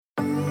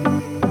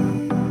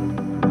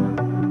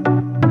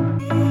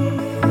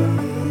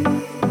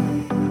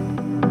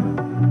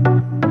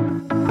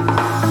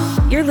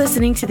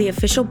listening to the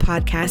official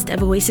podcast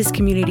of Oasis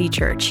Community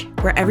Church,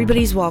 where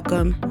everybody's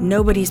welcome,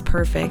 nobody's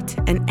perfect,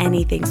 and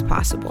anything's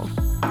possible.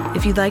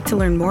 If you'd like to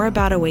learn more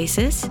about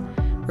Oasis,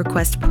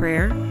 request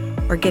prayer,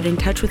 or get in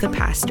touch with a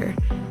pastor,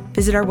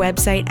 visit our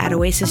website at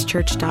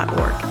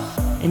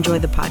oasischurch.org. Enjoy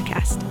the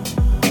podcast.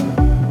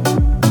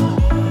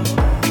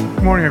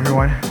 Good morning,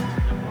 everyone.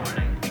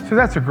 So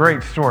that's a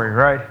great story,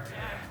 right?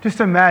 Just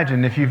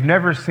imagine if you've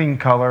never seen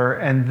color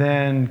and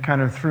then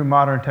kind of through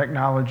modern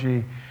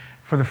technology,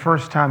 for the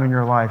first time in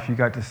your life, you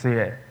got to see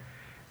it.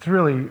 It's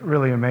really,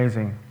 really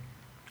amazing.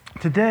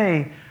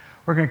 Today,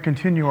 we're going to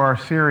continue our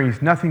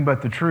series, Nothing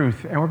But the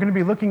Truth, and we're going to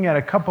be looking at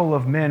a couple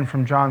of men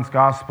from John's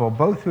Gospel,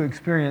 both who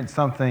experienced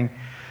something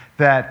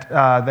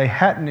that they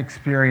hadn't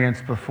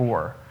experienced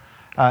before.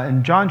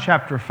 In John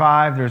chapter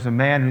 5, there's a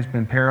man who's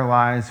been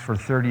paralyzed for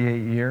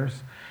 38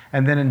 years.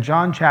 And then in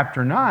John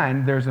chapter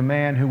 9, there's a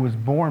man who was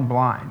born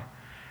blind.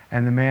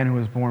 And the man who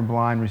was born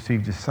blind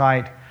received his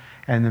sight,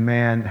 and the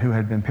man who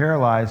had been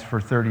paralyzed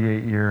for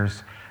 38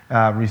 years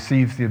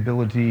receives the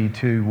ability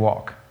to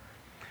walk.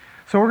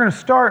 So we're going to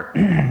start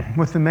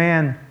with the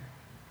man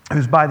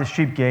who's by the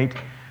sheep gate,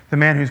 the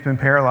man who's been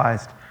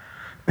paralyzed.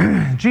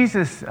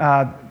 Jesus,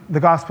 the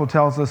gospel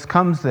tells us,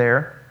 comes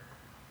there,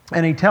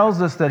 and he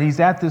tells us that he's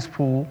at this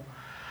pool.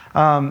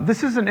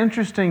 This is an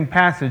interesting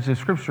passage of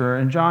Scripture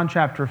in John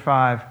chapter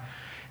 5.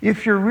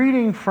 If you're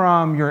reading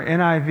from your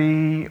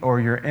NIV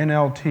or your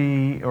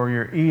NLT or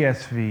your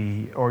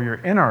ESV or your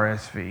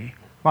NRSV,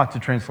 lots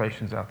of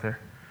translations out there,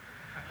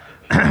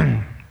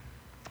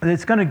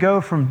 it's going to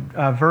go from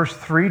verse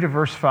 3 to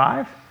verse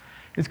 5.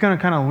 It's going to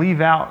kind of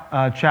leave out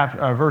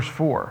verse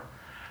 4.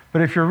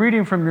 But if you're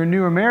reading from your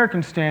New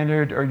American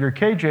Standard or your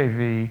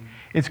KJV,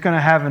 it's going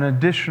to have an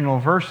additional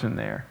verse in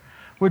there,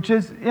 which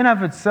is in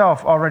of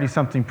itself already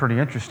something pretty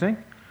interesting.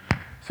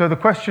 So the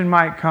question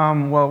might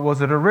come, well,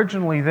 was it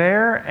originally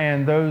there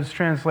and those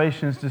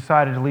translations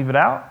decided to leave it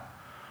out?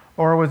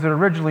 Or was it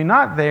originally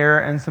not there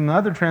and some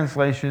other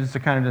translations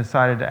kind of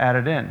decided to add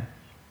it in?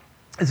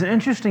 It's an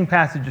interesting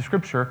passage of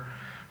Scripture,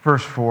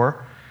 verse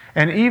 4.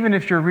 And even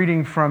if you're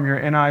reading from your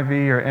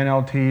NIV or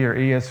NLT or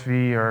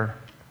ESV or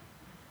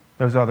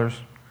those others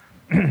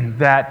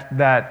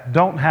that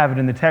don't have it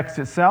in the text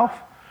itself,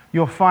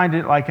 you'll find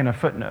it like in a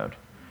footnote.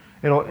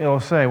 It'll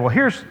say, well,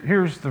 here's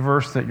the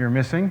verse that you're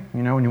missing,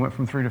 when you went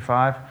from 3 to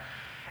 5.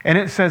 And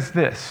it says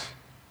this.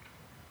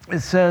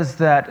 It says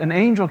that an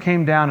angel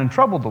came down and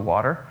troubled the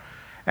water,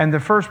 and the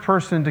first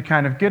person to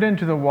kind of get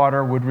into the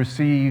water would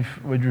receive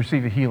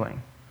a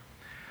healing.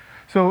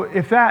 So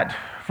if that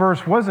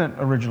verse wasn't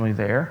originally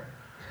there,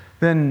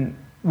 then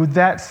would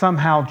that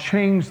somehow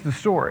change the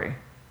story?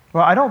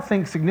 Well, I don't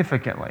think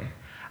significantly.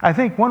 I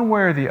think one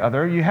way or the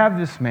other, you have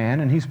this man,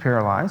 and he's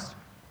paralyzed.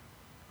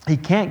 He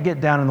can't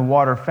get down in the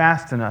water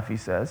fast enough, he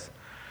says.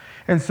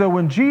 And so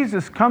when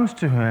Jesus comes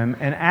to him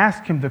and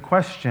asks him the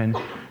question,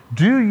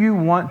 do you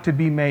want to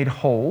be made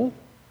whole?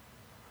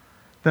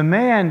 The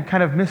man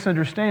kind of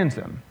misunderstands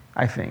him,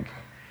 I think.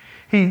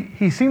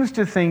 He seems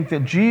to think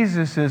that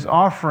Jesus is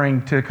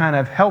offering to kind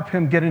of help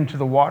him get into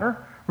the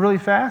water really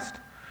fast.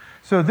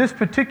 So this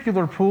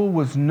particular pool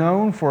was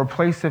known for a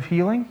place of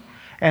healing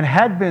and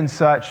had been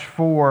such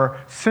for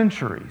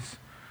centuries.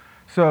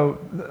 So,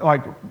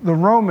 like the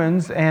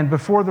Romans, and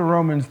before the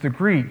Romans, the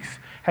Greeks,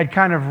 had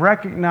kind of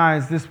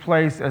recognized this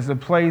place as a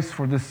place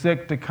for the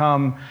sick to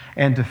come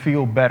and to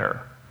feel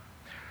better.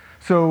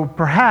 So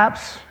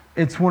perhaps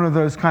it's one of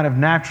those kind of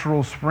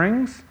natural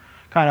springs,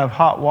 kind of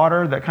hot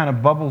water that kind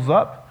of bubbles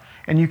up.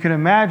 And you can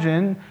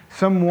imagine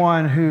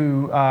someone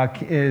who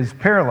is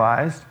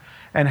paralyzed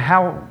and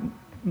how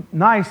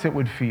nice it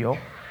would feel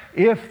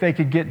if they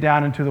could get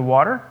down into the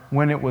water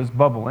when it was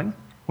bubbling,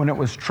 when it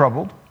was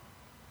troubled.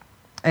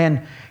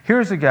 And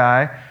here's a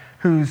guy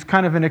who's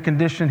kind of in a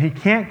condition he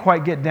can't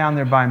quite get down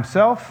there by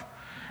himself.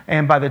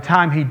 And by the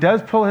time he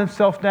does pull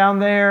himself down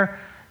there,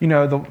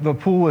 the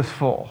pool is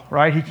full,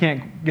 right? He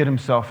can't get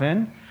himself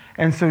in.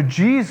 And so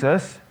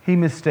he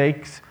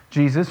mistakes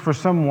Jesus for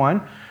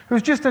someone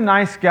who's just a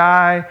nice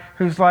guy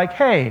who's like,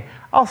 hey,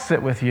 I'll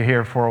sit with you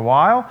here for a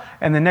while.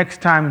 And the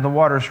next time the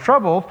water's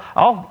troubled,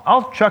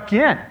 I'll chuck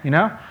you in,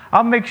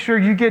 I'll make sure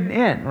you get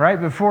in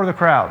right before the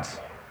crowds.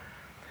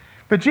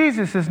 But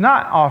Jesus is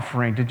not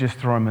offering to just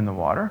throw him in the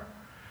water.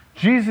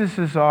 Jesus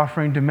is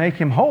offering to make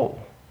him whole.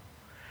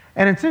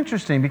 And it's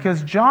interesting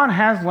because John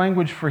has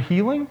language for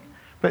healing,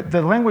 but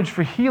the language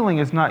for healing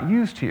is not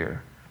used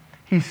here.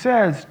 He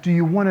says, do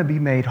you want to be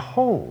made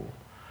whole?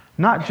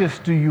 Not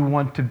just do you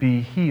want to be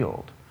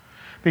healed?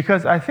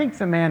 Because I think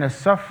the man is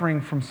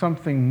suffering from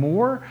something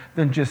more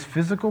than just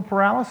physical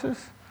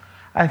paralysis.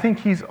 I think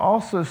he's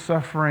also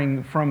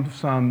suffering from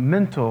some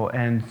mental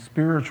and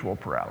spiritual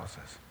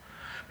paralysis.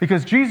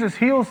 Because Jesus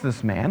heals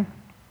this man,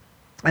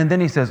 and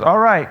then he says, all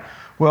right,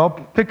 well,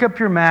 pick up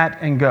your mat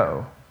and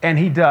go. And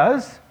he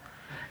does.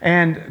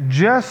 And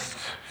just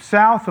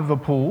south of the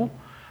pool,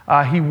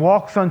 he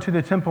walks onto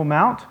the Temple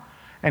Mount,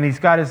 and he's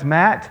got his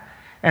mat,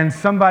 and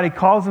somebody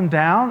calls him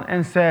down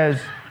and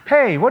says,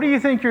 hey, what do you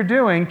think you're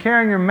doing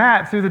carrying your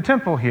mat through the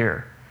temple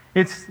here?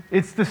 It's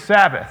the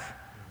Sabbath.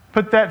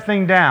 Put that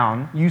thing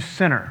down, you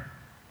sinner.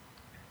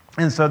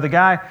 And so the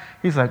guy,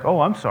 he's like,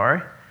 oh, I'm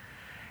sorry.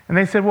 And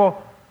they said,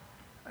 well,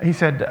 he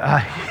said,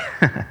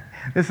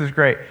 this is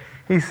great.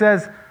 He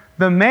says,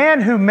 the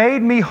man who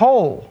made me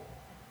whole,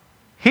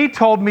 he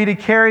told me to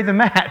carry the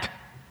mat.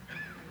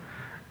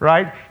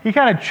 Right? He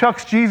kind of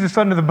chucks Jesus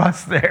under the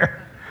bus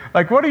there.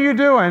 Like, what are you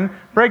doing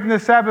breaking the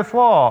Sabbath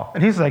law?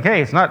 And he's like,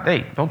 hey,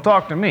 don't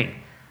talk to me.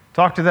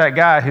 Talk to that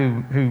guy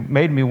who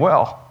made me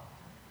well.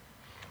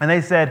 And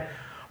they said,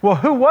 well,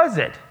 who was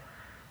it?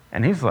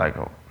 And he's like,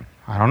 oh,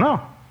 I don't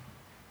know.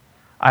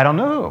 I don't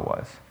know who it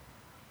was.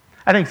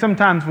 I think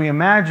sometimes we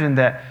imagine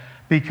that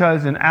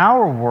because in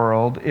our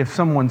world, if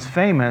someone's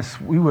famous,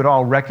 we would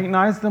all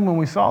recognize them when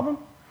we saw them.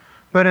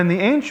 But in the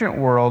ancient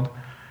world,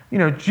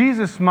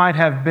 Jesus might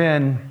have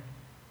been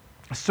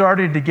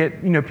started to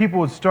get, people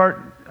would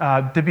start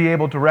to be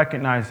able to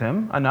recognize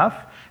him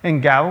enough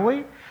in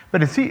Galilee.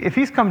 But if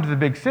he's come to the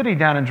big city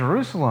down in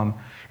Jerusalem,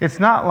 it's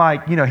not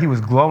like, he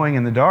was glowing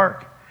in the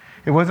dark.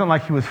 It wasn't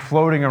like he was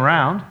floating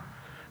around,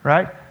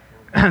 right?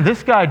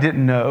 This guy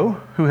didn't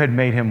know who had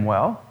made him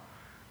well,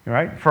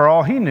 right? For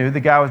all he knew, the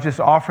guy was just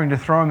offering to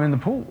throw him in the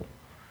pool.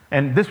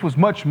 And this was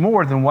much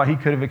more than what he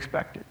could have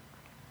expected.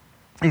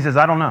 He says,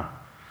 I don't know.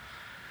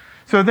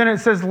 So then it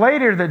says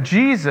later that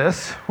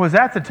Jesus was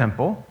at the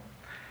temple,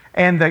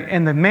 and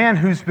the man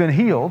who's been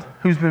healed,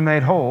 who's been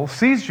made whole,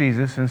 sees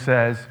Jesus and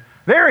says,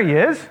 there he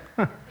is.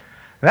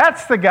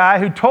 That's the guy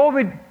who told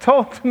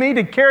me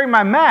to carry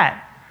my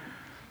mat.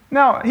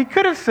 Now, he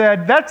could have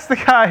said, that's the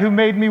guy who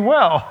made me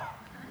well.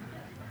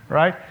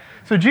 Right?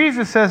 So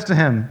Jesus says to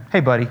him, hey,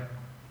 buddy,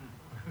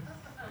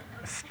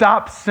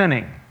 stop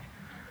sinning,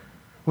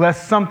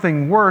 lest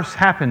something worse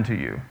happen to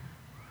you.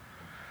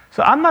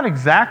 So I'm not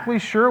exactly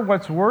sure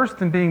what's worse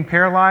than being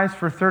paralyzed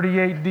for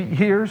 38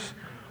 years,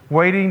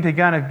 waiting to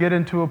kind of get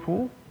into a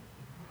pool.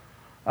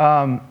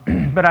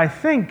 But I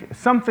think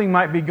something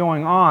might be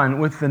going on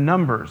with the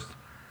numbers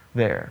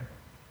there.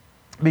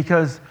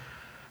 Because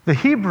the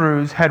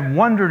Hebrews had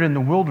wandered in the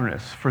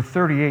wilderness for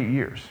 38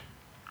 years.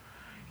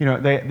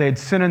 They'd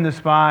sinned in the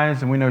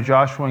spies, and we know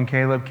Joshua and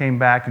Caleb came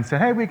back and said,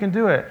 hey, we can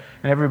do it.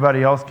 And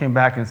everybody else came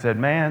back and said,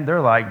 man,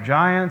 they're like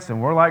giants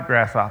and we're like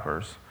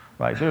grasshoppers.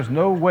 Like, there's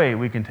no way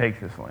we can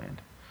take this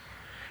land.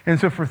 And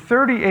so for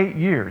 38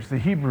 years, the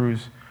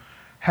Hebrews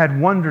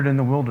had wandered in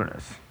the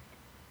wilderness.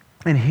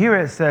 And here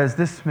it says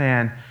this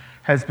man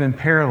has been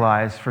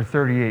paralyzed for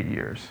 38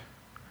 years.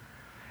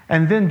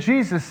 And then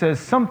Jesus says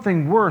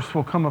something worse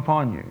will come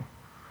upon you.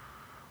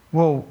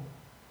 Well,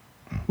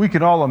 we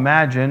could all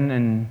imagine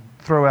and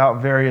throw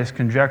out various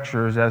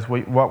conjectures as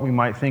what we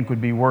might think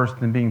would be worse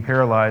than being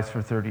paralyzed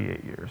for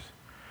 38 years.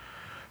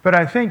 But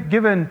I think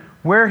given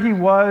where he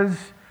was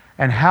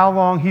and how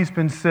long he's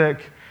been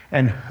sick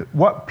and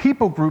what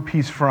people group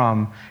he's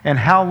from and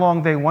how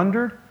long they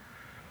wandered,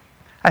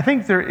 I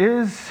think there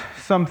is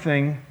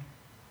something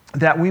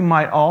that we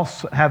might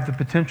also have the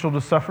potential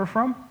to suffer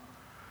from,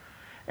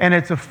 and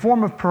it's a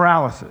form of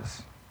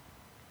paralysis.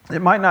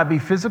 It might not be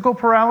physical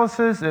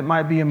paralysis, it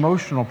might be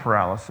emotional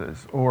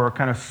paralysis or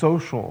kind of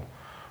social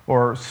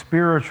or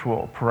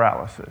spiritual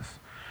paralysis.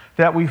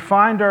 That we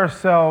find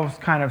ourselves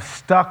kind of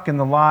stuck in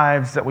the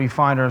lives that we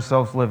find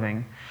ourselves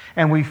living,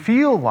 and we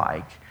feel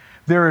like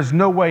there is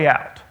no way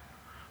out.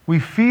 We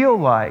feel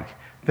like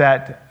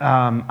that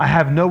I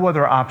have no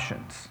other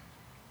options.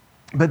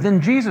 But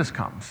then Jesus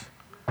comes,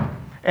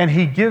 and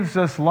he gives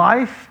us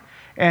life,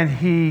 and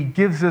he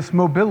gives us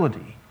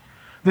mobility.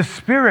 The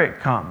Spirit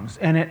comes,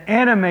 and it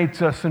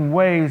animates us in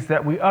ways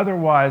that we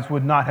otherwise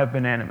would not have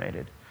been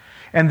animated.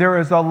 And there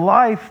is a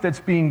life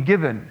that's being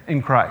given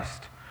in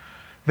Christ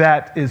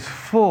that is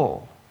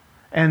full,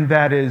 and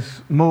that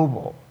is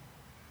mobile,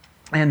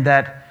 and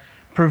that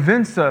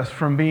prevents us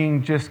from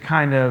being just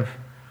kind of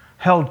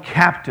held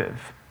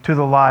captive to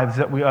the lives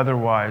that we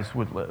otherwise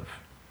would live.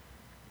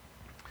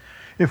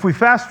 If we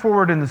fast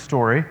forward in the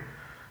story,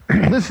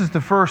 this is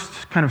the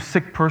first kind of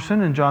sick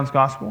person in John's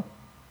Gospel.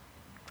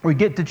 We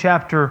get to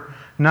chapter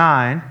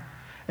 9,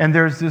 and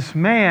there's this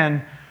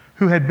man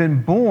who had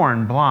been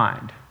born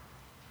blind.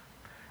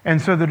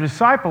 And so the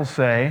disciples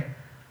say,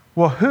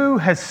 well, who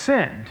has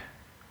sinned,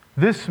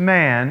 this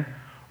man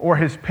or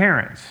his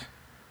parents?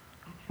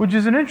 Which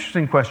is an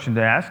interesting question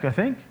to ask, I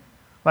think.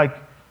 Like,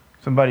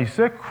 somebody's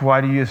sick,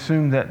 why do you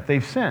assume that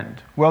they've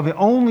sinned? Well, the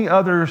only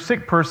other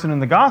sick person in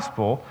the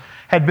gospel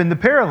had been the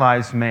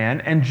paralyzed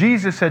man, and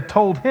Jesus had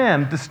told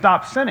him to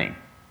stop sinning.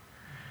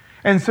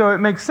 And so it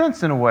makes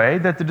sense in a way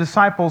that the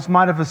disciples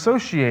might have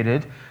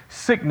associated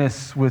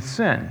sickness with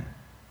sin.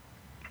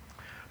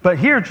 But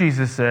here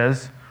Jesus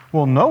says,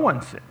 well, no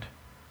one sinned.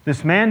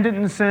 This man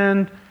didn't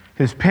sin,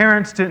 his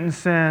parents didn't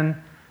sin.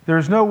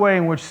 There's no way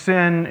in which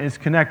sin is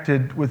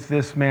connected with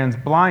this man's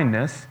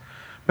blindness,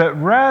 but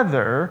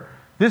rather,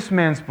 this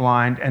man's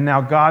blind, and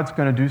now God's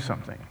going to do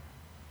something.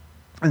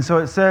 And so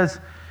it says,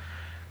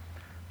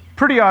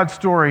 pretty odd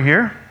story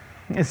here.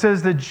 It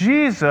says that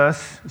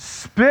Jesus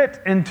spit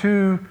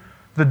into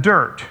the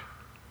dirt.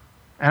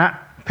 And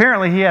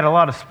apparently he had a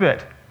lot of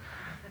spit.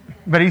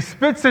 But he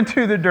spits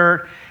into the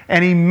dirt,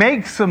 and he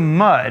makes some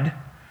mud.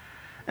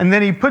 And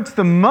then he puts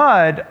the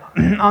mud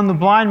on the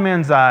blind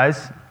man's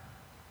eyes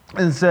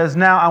and says,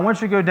 now I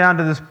want you to go down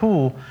to this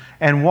pool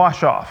and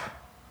wash off.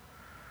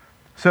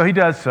 So he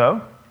does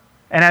so.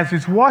 And as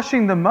he's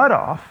washing the mud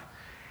off,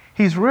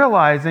 he's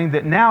realizing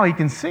that now he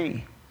can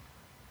see.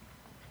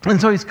 And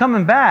so he's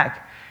coming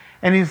back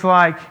and he's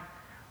like,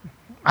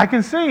 I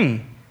can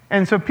see.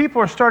 And so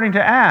people are starting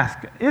to ask,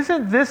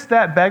 isn't this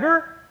that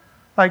beggar?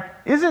 Like,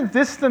 isn't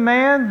this the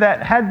man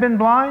that had been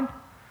blind?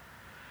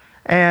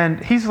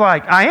 And he's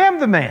like, I am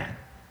the man.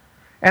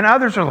 And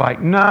others are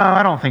like, no,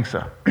 I don't think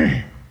so.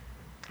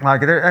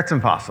 Like, that's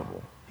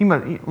impossible. He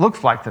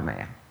looks like the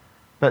man.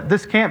 But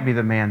this can't be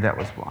the man that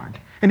was blind.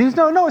 And he's,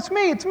 no, it's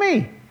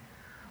me.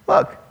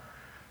 Look.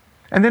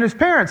 And then his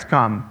parents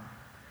come,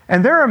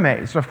 and they're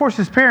amazed. Of course,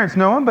 his parents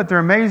know him, but they're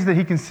amazed that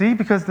he can see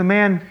because the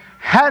man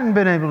hadn't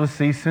been able to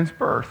see since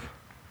birth.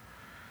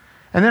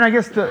 And then I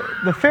guess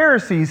the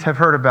Pharisees have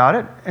heard about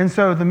it, and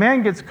so the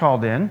man gets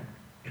called in,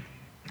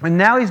 and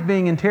now he's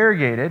being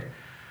interrogated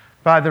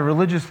by the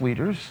religious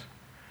leaders,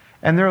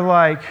 and they're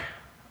like,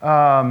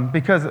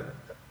 because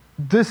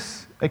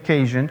this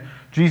occasion,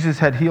 Jesus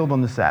had healed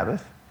on the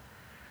Sabbath,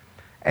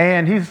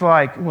 and he's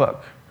like,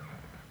 look,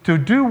 to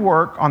do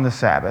work on the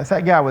Sabbath,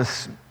 that guy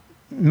was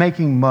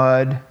making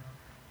mud,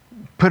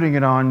 putting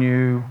it on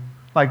you,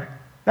 like,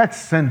 that's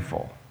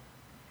sinful.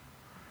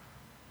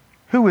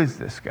 Who is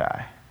this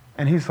guy?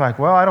 And he's like,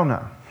 well, I don't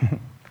know.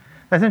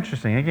 That's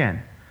interesting.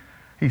 Again,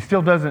 he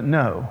still doesn't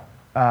know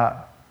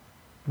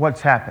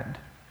what's happened.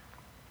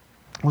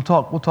 We'll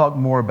talk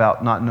more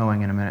about not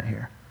knowing in a minute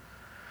here.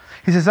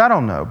 He says, I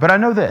don't know, but I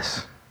know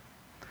this.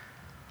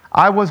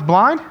 I was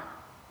blind,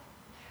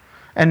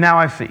 and now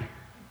I see.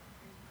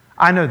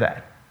 I know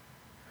that.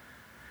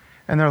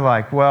 And they're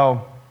like,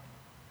 well,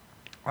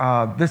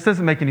 this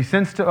doesn't make any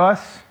sense to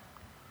us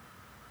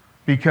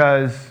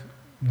because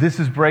this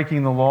is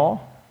breaking the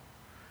law,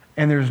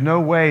 and there's no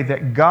way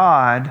that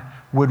God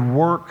would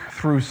work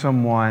through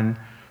someone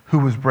who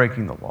was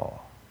breaking the law.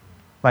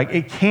 Like,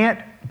 it can't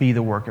be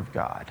the work of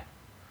God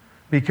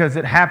because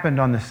it happened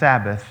on the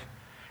Sabbath,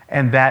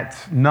 and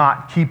that's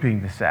not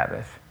keeping the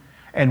Sabbath.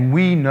 And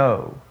we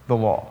know the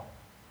law,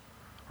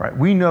 right?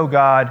 We know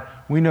God,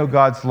 we know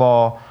God's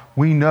law,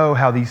 we know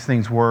how these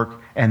things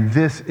work, and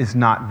this is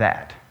not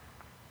that.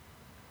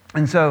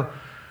 And so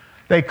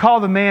they call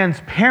the man's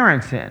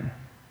parents in,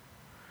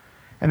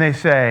 and they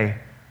say,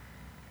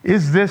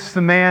 is this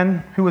the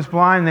man who was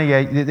blind?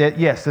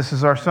 Yes, this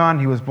is our son.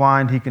 He was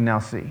blind. He can now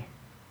see.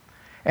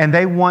 And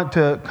they want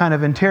to kind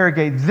of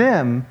interrogate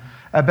them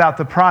about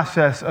the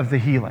process of the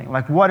healing.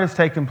 Like, what has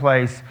taken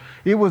place?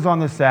 It was on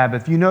the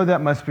Sabbath. You know that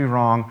must be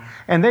wrong.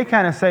 And they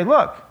kind of say,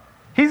 look,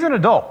 he's an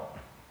adult.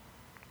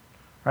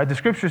 Right? The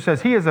scripture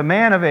says he is a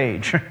man of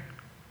age.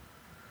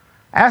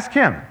 Ask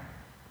him.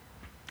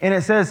 And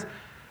it says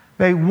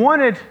they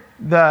wanted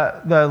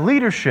the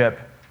leadership,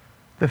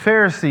 the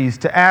Pharisees,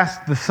 to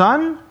ask the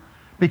son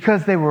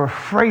because they were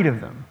afraid of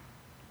them.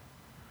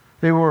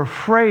 They were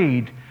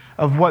afraid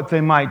of what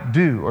they might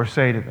do or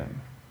say to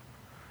them.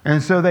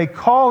 And so they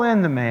call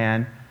in the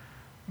man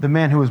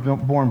who was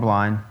born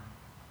blind.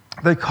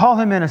 They call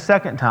him in a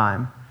second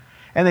time,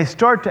 and they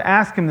start to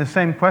ask him the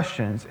same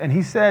questions. And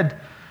he said,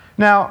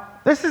 now,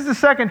 this is the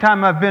second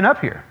time I've been up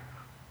here.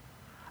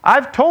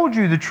 I've told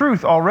you the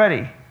truth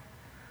already.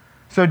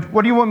 So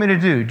what do you want me to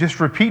do? Just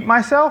repeat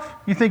myself?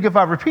 You think if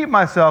I repeat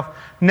myself,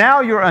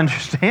 now you'll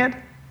understand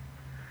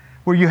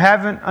where you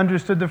haven't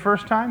understood the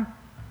first time?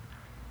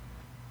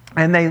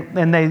 And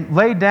they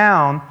lay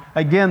down,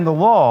 again, the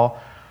law,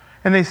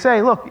 and they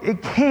say, look,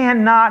 it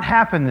cannot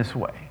happen this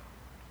way.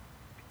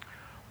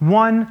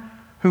 One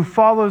who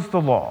follows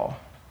the law,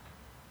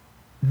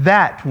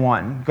 that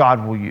one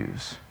God will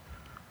use.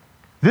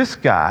 This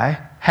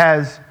guy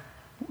has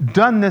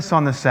done this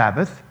on the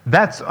Sabbath.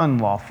 That's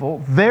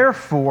unlawful.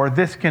 Therefore,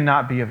 this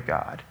cannot be of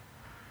God.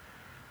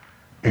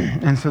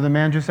 And so the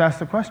man just asked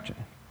the question.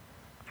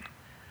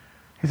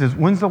 He says,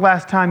 when's the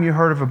last time you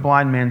heard of a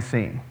blind man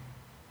seeing?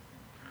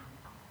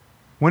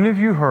 When have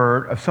you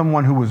heard of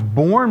someone who was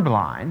born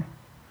blind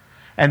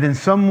and then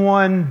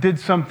someone did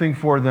something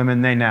for them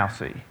and they now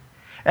see?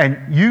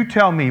 And you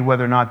tell me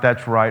whether or not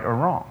that's right or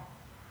wrong.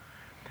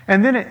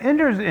 And then it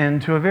enters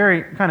into a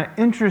very kind of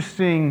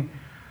interesting,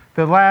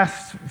 the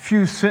last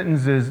few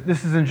sentences,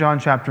 this is in John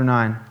chapter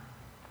 9,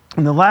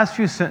 and the last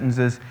few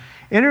sentences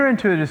enter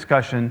into a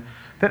discussion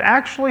that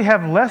actually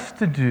have less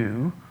to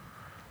do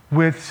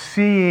with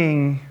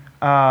seeing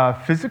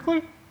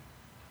physically,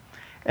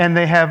 and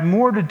they have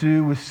more to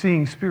do with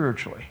seeing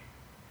spiritually.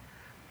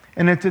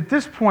 And it's at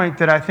this point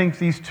that I think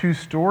these two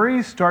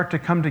stories start to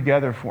come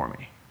together for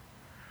me.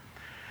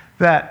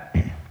 That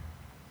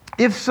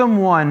if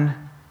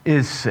someone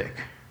is sick,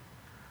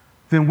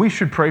 then we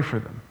should pray for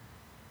them.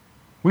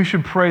 We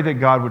should pray that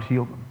God would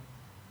heal them.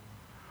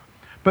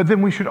 But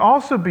then we should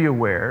also be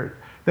aware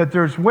that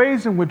there's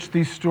ways in which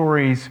these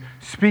stories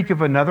speak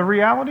of another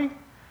reality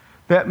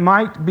that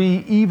might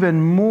be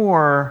even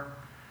more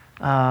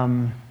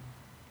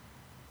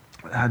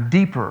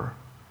deeper,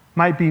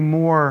 might be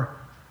more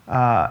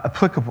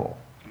applicable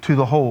to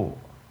the whole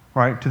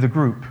right, to the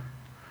group.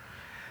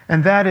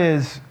 And that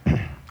is,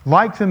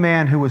 like the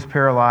man who was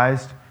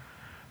paralyzed,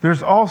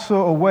 there's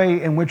also a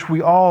way in which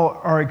we all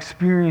are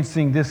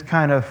experiencing this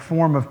kind of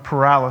form of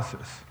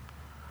paralysis.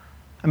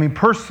 I mean,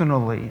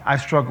 personally, I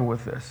struggle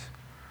with this.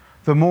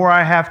 The more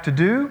I have to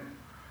do,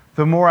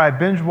 the more I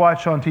binge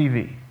watch on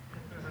TV.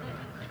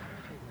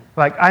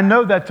 Like, I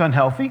know that's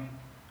unhealthy,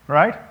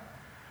 right?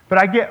 But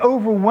I get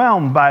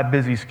overwhelmed by a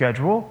busy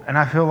schedule, and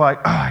I feel like,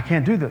 oh, I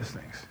can't do those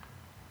things.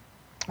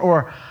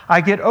 Or I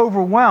get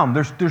overwhelmed.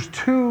 There's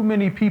too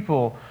many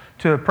people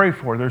to pray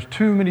for. There's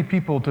too many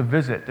people to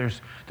visit.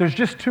 There's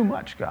just too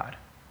much, God.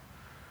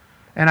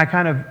 And I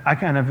kind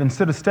of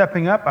instead of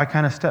stepping up, I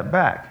kind of step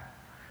back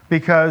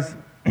because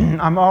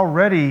I'm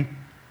already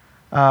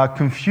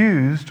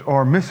confused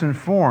or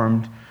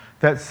misinformed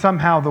that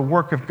somehow the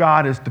work of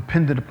God is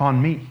dependent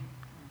upon me,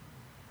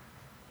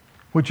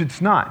 which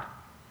it's not.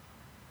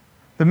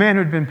 The man who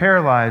had been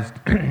paralyzed,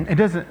 it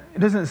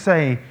doesn't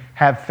say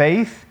have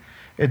faith.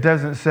 It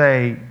doesn't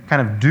say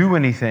kind of do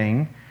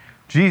anything.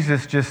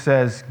 Jesus just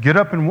says, get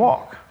up and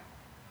walk.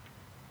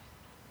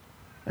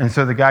 And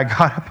so the guy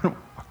got up and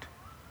walked.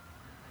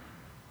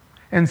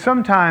 And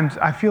sometimes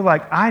I feel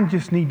like I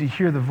just need to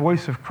hear the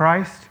voice of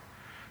Christ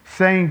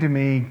saying to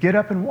me, get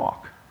up and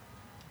walk.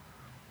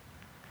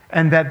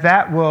 And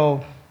that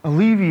will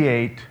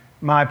alleviate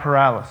my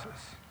paralysis.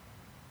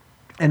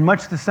 In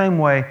much the same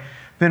way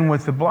than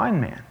with the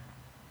blind man,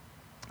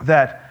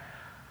 that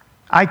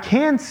I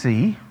can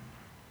see,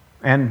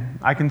 and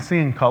I can see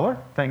in color,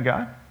 thank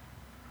God.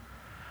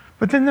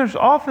 But then there's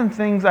often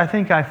things I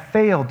think I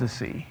fail to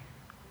see.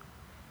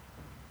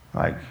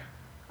 Like,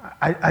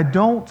 I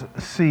don't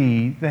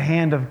see the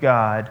hand of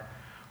God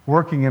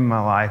working in my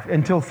life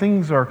until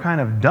things are kind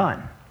of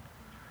done.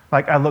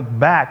 Like, I look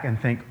back and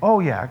think, oh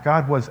yeah,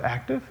 God was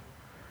active,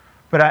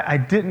 but I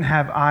didn't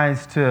have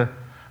eyes to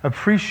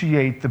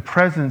appreciate the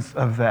presence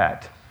of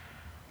that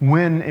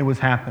when it was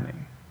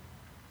happening.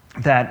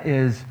 That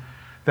is,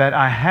 that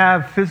I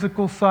have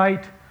physical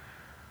sight,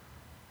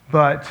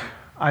 but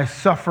I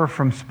suffer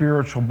from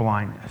spiritual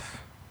blindness.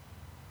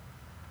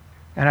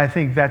 And I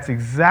think that's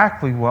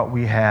exactly what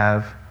we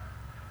have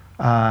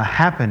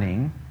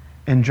happening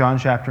in John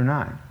chapter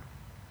 9.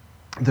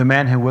 The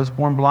man who was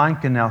born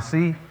blind can now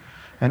see,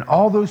 and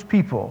all those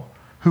people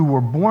who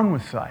were born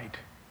with sight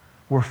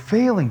were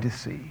failing to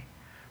see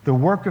the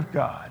work of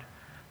God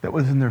that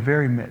was in their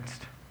very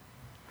midst.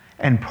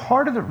 And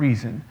part of the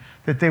reason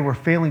that they were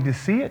failing to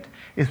see it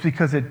is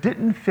because it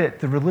didn't fit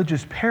the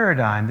religious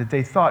paradigm that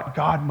they thought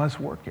God must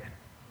work in.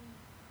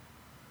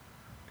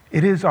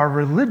 It is our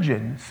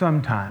religion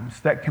sometimes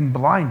that can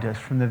blind us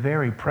from the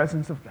very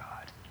presence of God.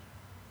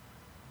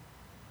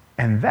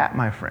 And that,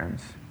 my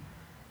friends,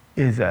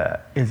 is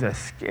a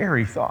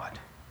scary thought.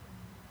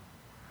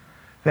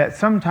 That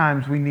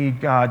sometimes we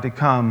need God to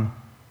come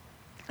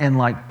and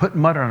put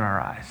mud on our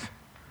eyes,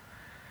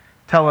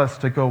 tell us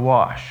to go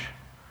wash,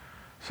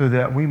 so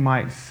that we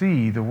might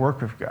see the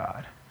work of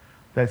God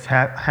that's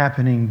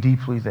happening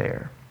deeply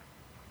there.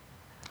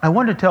 I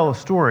want to tell a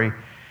story.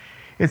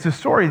 It's a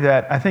story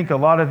that I think a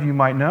lot of you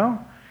might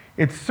know.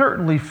 It's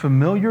certainly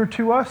familiar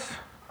to us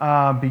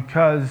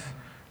because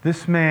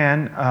this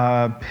man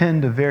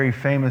penned a very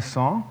famous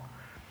song.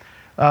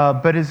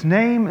 But his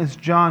name is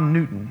John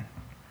Newton.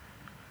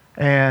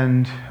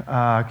 And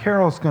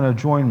Carol's going to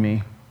join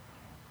me,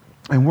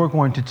 and we're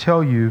going to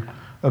tell you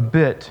a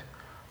bit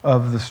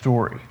of the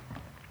story.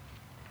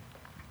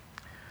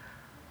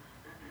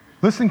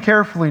 Listen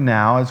carefully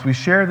now as we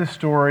share the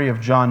story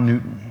of John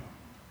Newton.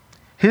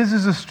 His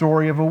is a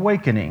story of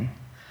awakening,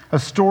 a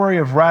story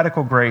of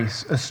radical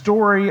grace, a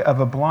story of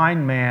a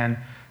blind man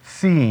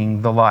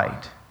seeing the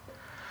light.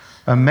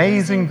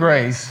 Amazing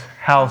grace,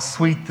 how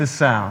sweet the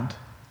sound.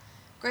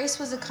 Grace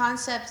was a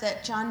concept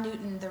that John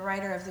Newton, the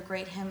writer of the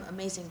great hymn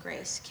Amazing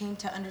Grace, came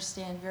to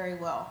understand very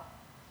well,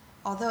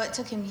 although it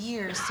took him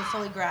years to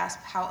fully grasp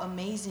how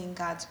amazing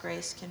God's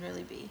grace can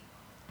really be.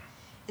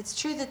 It's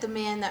true that the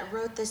man that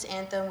wrote this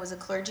anthem was a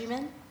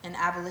clergyman, an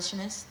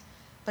abolitionist,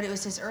 but it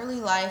was his early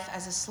life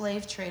as a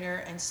slave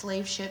trader and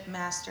slave ship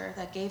master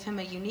that gave him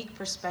a unique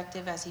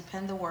perspective as he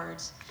penned the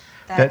words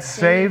that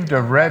saved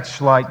a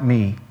wretch like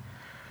me.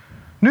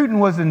 Newton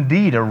was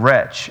indeed a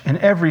wretch in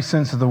every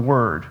sense of the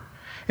word.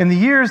 In the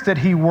years that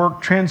he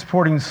worked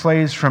transporting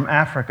slaves from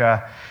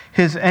Africa,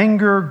 his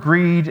anger,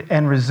 greed,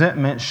 and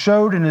resentment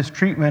showed in his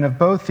treatment of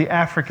both the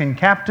African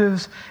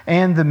captives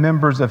and the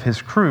members of his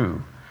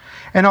crew.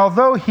 And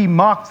although he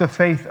mocked the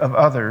faith of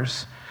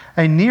others,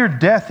 a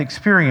near-death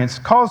experience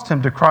caused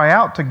him to cry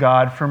out to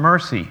God for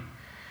mercy.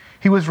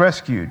 He was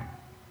rescued,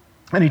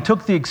 and he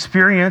took the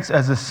experience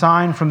as a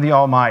sign from the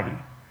Almighty.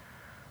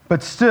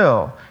 But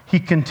still, he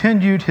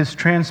continued his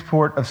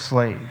transport of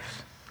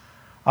slaves.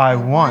 I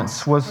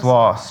once was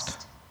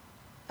lost.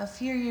 A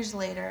few years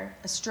later,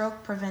 a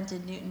stroke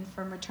prevented Newton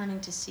from returning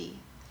to sea.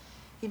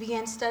 He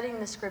began studying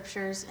the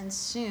scriptures and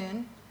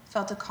soon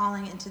felt a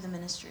calling into the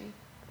ministry.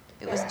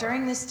 It was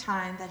during this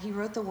time that he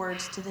wrote the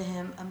words to the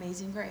hymn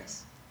Amazing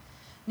Grace.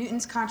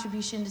 Newton's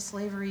contribution to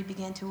slavery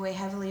began to weigh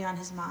heavily on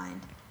his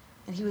mind.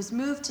 And he was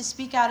moved to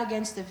speak out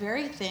against the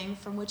very thing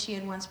from which he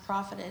had once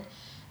profited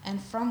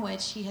and from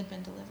which he had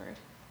been delivered.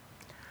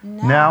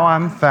 Now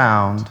I'm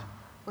found,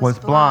 was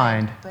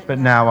blind, but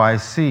now I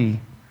see.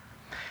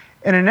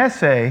 In an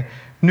essay,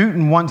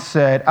 Newton once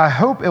said, "I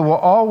hope it will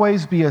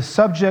always be a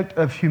subject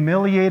of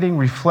humiliating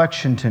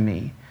reflection to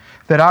me,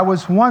 that I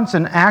was once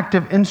an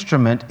active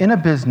instrument in a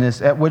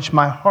business at which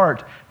my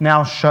heart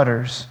now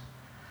shudders."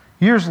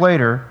 Years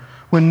later,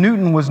 when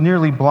Newton was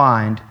nearly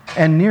blind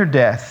and near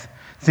death,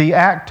 the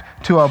act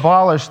to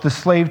abolish the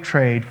slave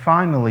trade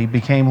finally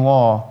became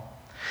law.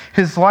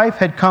 His life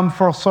had come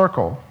full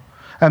circle.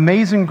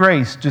 Amazing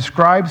Grace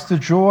describes the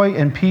joy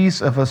and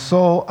peace of a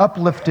soul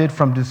uplifted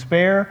from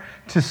despair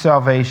to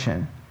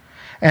salvation,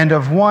 and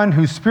of one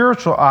whose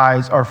spiritual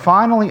eyes are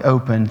finally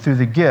opened through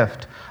the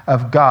gift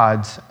of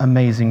God's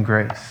amazing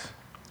grace.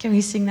 Can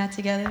we sing that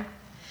together?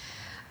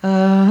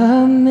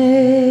 Amazing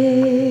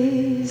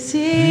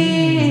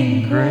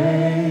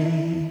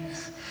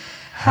grace,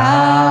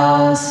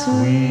 how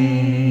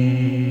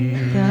sweet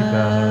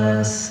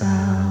the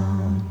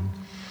sound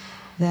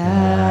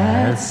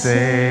that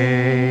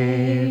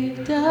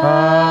saved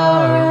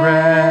a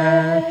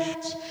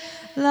wretch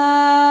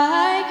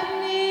like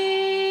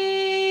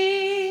me.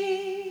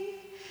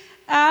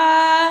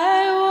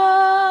 I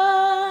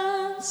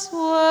once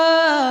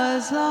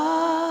was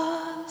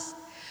lost,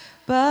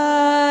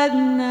 but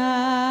now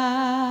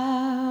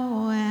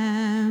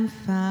am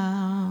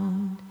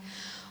found.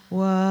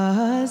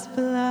 Was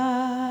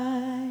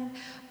blind,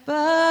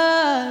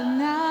 but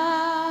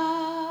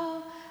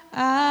now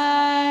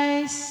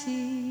I see.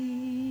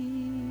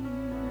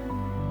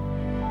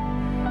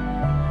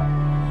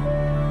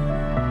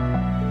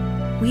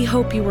 We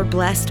hope you were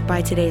blessed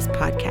by today's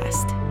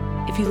podcast.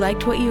 If you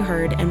liked what you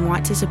heard and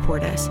want to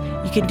support us,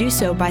 you can do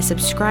so by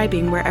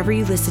subscribing wherever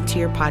you listen to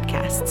your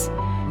podcasts.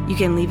 You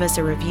can leave us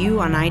a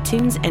review on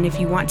iTunes, and if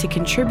you want to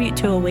contribute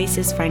to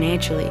Oasis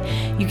financially,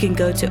 you can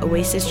go to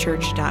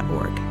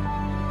oasischurch.org.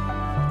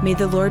 May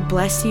the Lord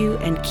bless you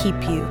and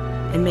keep you,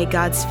 and may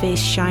God's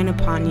face shine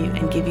upon you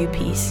and give you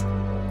peace.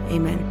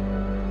 Amen.